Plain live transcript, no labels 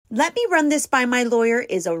Let me run this by my lawyer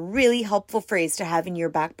is a really helpful phrase to have in your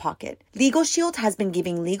back pocket. Legal Shield has been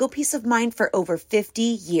giving legal peace of mind for over 50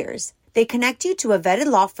 years. They connect you to a vetted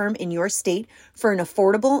law firm in your state for an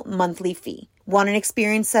affordable monthly fee. Want an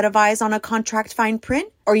experienced set of eyes on a contract fine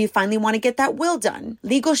print? Or you finally want to get that will done?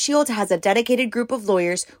 Legal Shield has a dedicated group of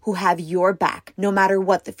lawyers who have your back, no matter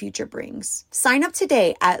what the future brings. Sign up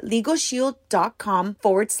today at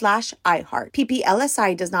LegalShield.com/iHeart.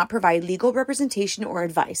 PPLSI does not provide legal representation or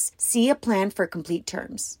advice. See a plan for complete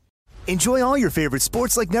terms. Enjoy all your favorite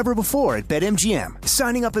sports like never before at BetMGM.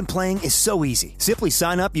 Signing up and playing is so easy. Simply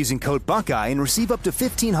sign up using code Buckeye and receive up to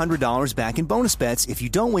 $1,500 back in bonus bets if you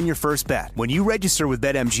don't win your first bet. When you register with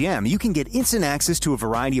BetMGM, you can get instant access to a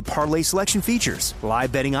variety of parlay selection features,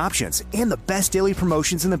 live betting options, and the best daily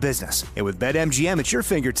promotions in the business. And with BetMGM at your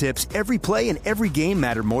fingertips, every play and every game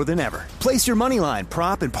matter more than ever. Place your moneyline,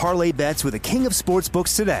 prop, and parlay bets with the king of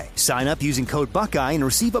sportsbooks today. Sign up using code Buckeye and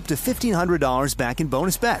receive up to $1,500 back in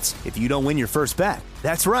bonus bets if you don't win your first bet.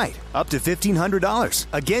 That's right, up to $1,500.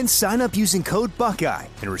 Again, sign up using code Buckeye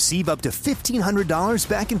and receive up to $1,500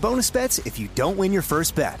 back in bonus bets if you don't win your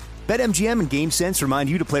first bet. BetMGM and GameSense remind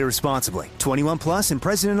you to play responsibly. 21 plus and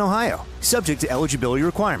present in Ohio. Subject to eligibility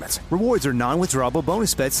requirements. Rewards are non-withdrawable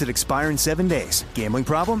bonus bets that expire in 7 days. Gambling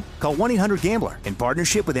problem? Call 1-800-GAMBLER in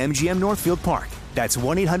partnership with MGM Northfield Park. That's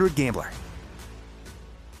 1-800-GAMBLER.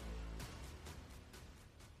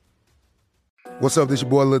 What's up, this your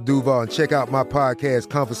boy Lil Duval, and check out my podcast,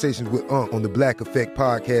 Conversations with Unc, on the Black Effect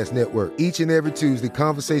Podcast Network. Each and every Tuesday,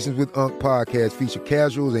 Conversations with Unc podcast feature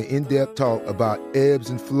casual and in-depth talk about ebbs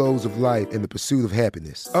and flows of life and the pursuit of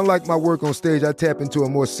happiness. Unlike my work on stage, I tap into a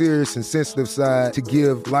more serious and sensitive side to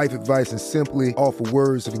give life advice and simply offer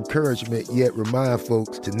words of encouragement, yet remind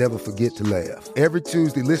folks to never forget to laugh. Every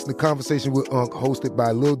Tuesday, listen to Conversation with Unc, hosted by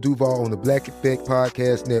Lil Duval on the Black Effect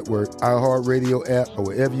Podcast Network, iHeartRadio app, or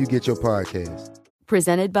wherever you get your podcasts.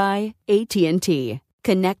 Presented by AT&T.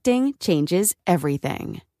 Connecting changes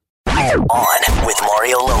everything. On with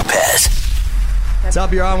Mario Lopez. What's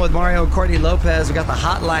up? You're on with Mario and Courtney Lopez. We got the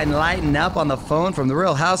hotline lighting up on the phone from the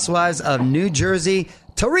Real Housewives of New Jersey.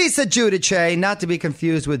 Teresa Giudice, not to be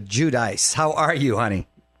confused with Giudice. How are you, honey?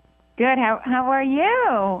 Good. How are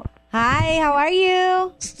you? Hi, how are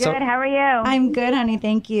you? Good. How are you? I'm good, honey.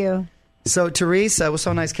 Thank you. So, Teresa, it was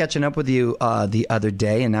so nice catching up with you the other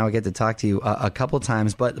day, and now I get to talk to you a couple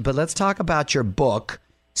times. But let's talk about your book,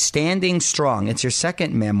 Standing Strong. It's your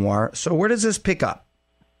second memoir. So where does this pick up?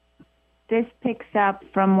 This picks up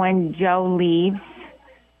from when Joe leaves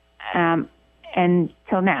and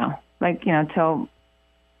till now. And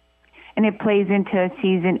it plays into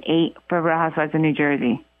season 8 for Real Housewives of New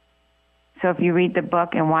Jersey. So if you read the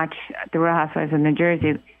book and watch the Real Housewives of New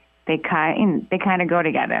Jersey, they kind of go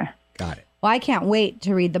together. Got it. Well, I can't wait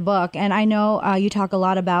to read the book. And I know you talk a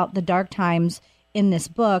lot about the dark times in this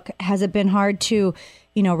book. Has it been hard to,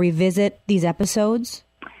 revisit these episodes?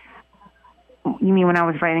 You mean when I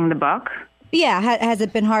was writing the book? Yeah. Has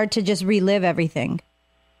it been hard to just relive everything?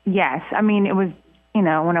 Yes. I mean, it was, when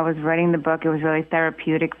I was writing the book, it was really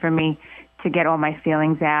therapeutic for me to get all my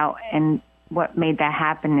feelings out. And what made that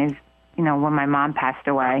happen is, when my mom passed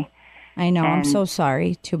away. I know. I'm so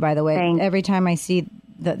sorry, too, by the way. Every time I see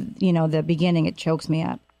the beginning, it chokes me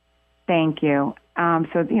up. Thank you.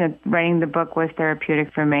 So writing the book was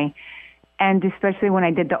therapeutic for me. And especially when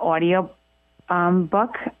I did the audio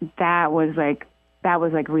book, that was like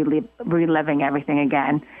reliving everything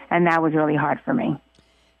again. And that was really hard for me.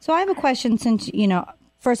 So I have a question since,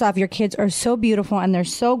 first off, your kids are so beautiful and they're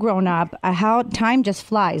so grown up. How time just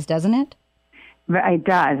flies, doesn't it? It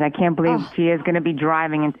does. I can't believe she is going to be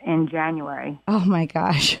driving in January. Oh, my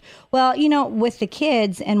gosh. Well, with the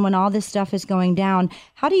kids and when all this stuff is going down,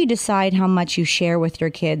 how do you decide how much you share with your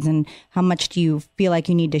kids and how much do you feel like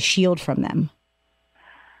you need to shield from them?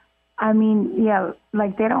 I mean,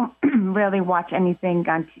 they don't really watch anything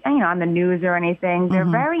on the news or anything. They're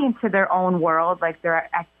very into their own world, like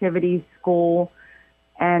their activities, school.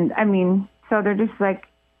 And, so they're just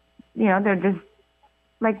they're just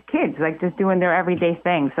like kids, just doing their everyday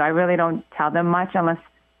thing. So I really don't tell them much and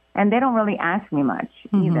they don't really ask me much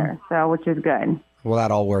either. So, which is good. Well,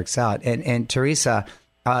 that all works out. And Teresa,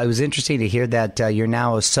 it was interesting to hear that you're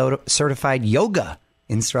now a certified yoga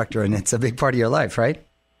instructor, and it's a big part of your life, right?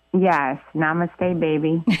 Yes. Namaste,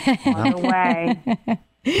 baby. On the way.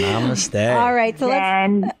 Namaste. All right. So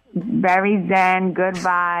zen, very zen, good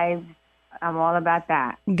vibes. I'm all about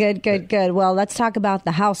that. Good. Well, let's talk about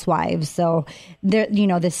the housewives. So,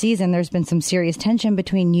 this season, there's been some serious tension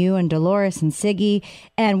between you and Dolores and Siggy,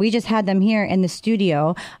 and we just had them here in the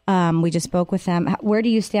studio. We just spoke with them. Where do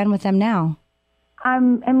you stand with them now? I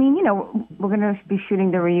mean, we're going to be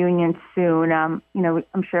shooting the reunion soon. I'm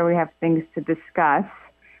sure we have things to discuss.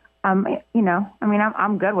 I'm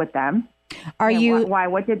good with them. Are you? Why?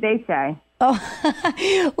 What did they say?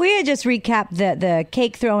 Oh, we had just recapped the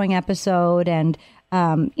cake throwing episode, and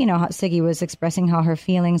how Siggy was expressing how her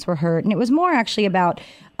feelings were hurt, and it was more actually about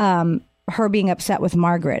her being upset with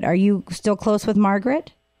Margaret. Are you still close with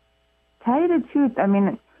Margaret? Tell you the truth, I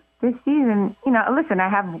mean, this season, listen, I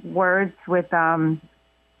have words with,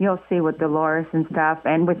 you'll see with Dolores and stuff,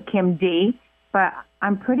 and with Kim D, but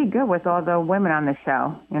I'm pretty good with all the women on the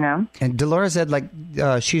show, And Dolores said,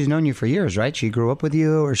 she's known you for years, right? She grew up with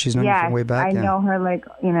you, or she's known you from way back? I know her,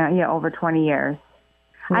 over 20 years.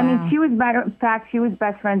 Wow. I mean, she was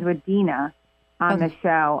best friends with Dina on the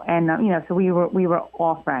show, and, so we were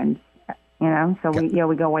all friends, so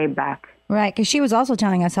we go way back. Right, because she was also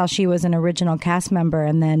telling us how she was an original cast member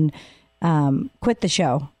and then quit the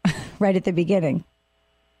show right at the beginning.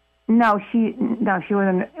 No, she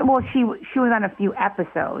wasn't. Well, she was on a few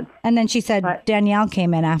episodes, and then she said Danielle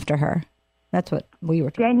came in after her. That's what we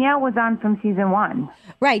were talking. Danielle was on from season 1.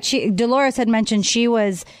 Right. Dolores had mentioned she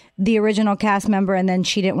was the original cast member, and then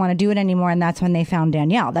she didn't want to do it anymore, and that's when they found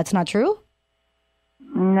Danielle. That's not true?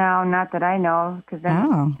 No, not that I know.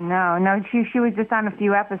 No, she was just on a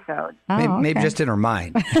few episodes. Maybe just in her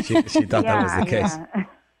mind. She thought that was the case. Yeah.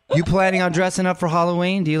 You planning on dressing up for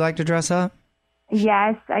Halloween? Do you like to dress up?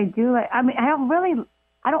 Yes, I do. I mean, I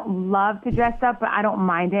don't love to dress up, but I don't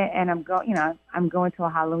mind it. And I'm going to a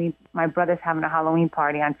Halloween. My brother's having a Halloween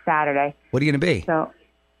party on Saturday. What are you going to be? So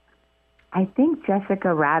I think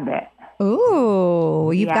Jessica Rabbit.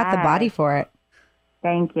 Ooh, you've got the body for it.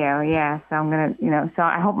 Thank you. Yeah. So I'm going to, so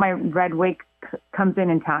I hope my red wig comes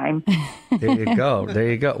in time. There you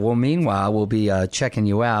go. Well, meanwhile, we'll be checking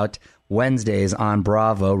you out Wednesdays on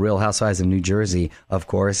Bravo, Real Housewives of New Jersey, of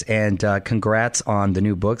course. And congrats on the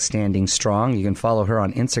new book, Standing Strong. You can follow her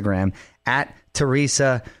on Instagram at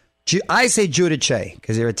Teresa. I say Giudice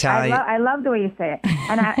because you're Italian. I love the way you say it.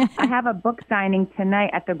 And I have a book signing tonight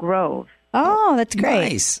at the Grove. Oh, that's great.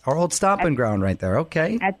 Nice. Our old stomping ground right there.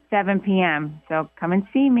 Okay. At 7 p.m. So come and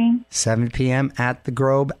see me. 7 p.m. at the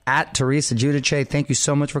Grove at Teresa Giudice. Thank you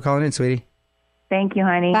so much for calling in, sweetie. Thank you,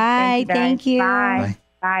 honey. Bye. Thank you. Bye.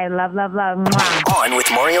 Bye. Love, love, love. On with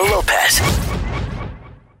Mario Lopez.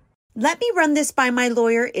 Let me run this by my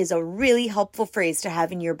lawyer is a really helpful phrase to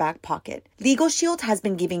have in your back pocket. Legal Shield has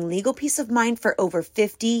been giving legal peace of mind for over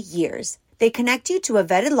 50 years. They connect you to a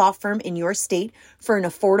vetted law firm in your state for an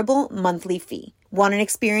affordable monthly fee. Want an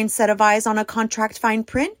experienced set of eyes on a contract fine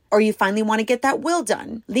print? Or you finally want to get that will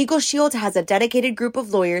done? Legal Shield has a dedicated group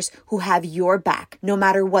of lawyers who have your back, no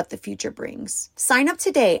matter what the future brings. Sign up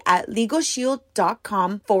today at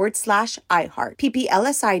LegalShield.com/iHeart.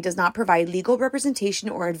 PPLSI does not provide legal representation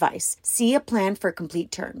or advice. See a plan for complete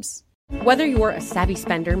terms. Whether you're a savvy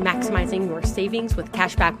spender maximizing your savings with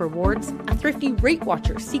cashback rewards, a thrifty rate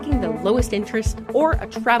watcher seeking the lowest interest, or a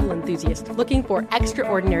travel enthusiast looking for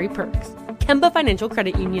extraordinary perks, Kemba Financial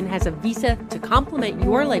Credit Union has a visa to complement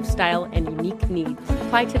your lifestyle and unique needs.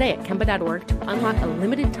 Apply today at Kemba.org to unlock a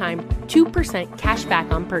limited time 2% cash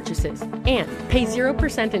back on purchases and pay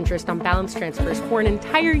 0% interest on balance transfers for an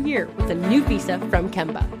entire year with a new visa from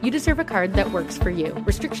Kemba. You deserve a card that works for you.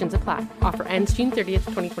 Restrictions apply. Offer ends June 30th,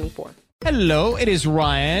 2024. Hello, it is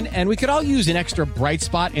Ryan, and we could all use an extra bright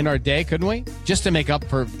spot in our day, couldn't we? Just to make up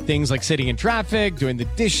for things like sitting in traffic, doing the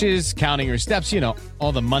dishes, counting your steps,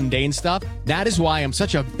 all the mundane stuff. That is why I'm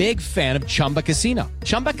such a big fan of Chumba Casino.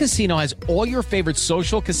 Chumba Casino has all your favorite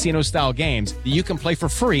social casino-style games that you can play for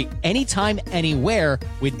free anytime, anywhere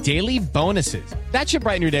with daily bonuses. That should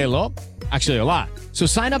brighten your day a little. Actually, a lot. So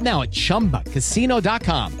sign up now at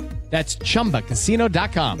ChumbaCasino.com. That's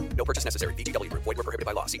ChumbaCasino.com. No purchase necessary. VGW Group. Void where prohibited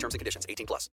by law. See terms and conditions. 18+.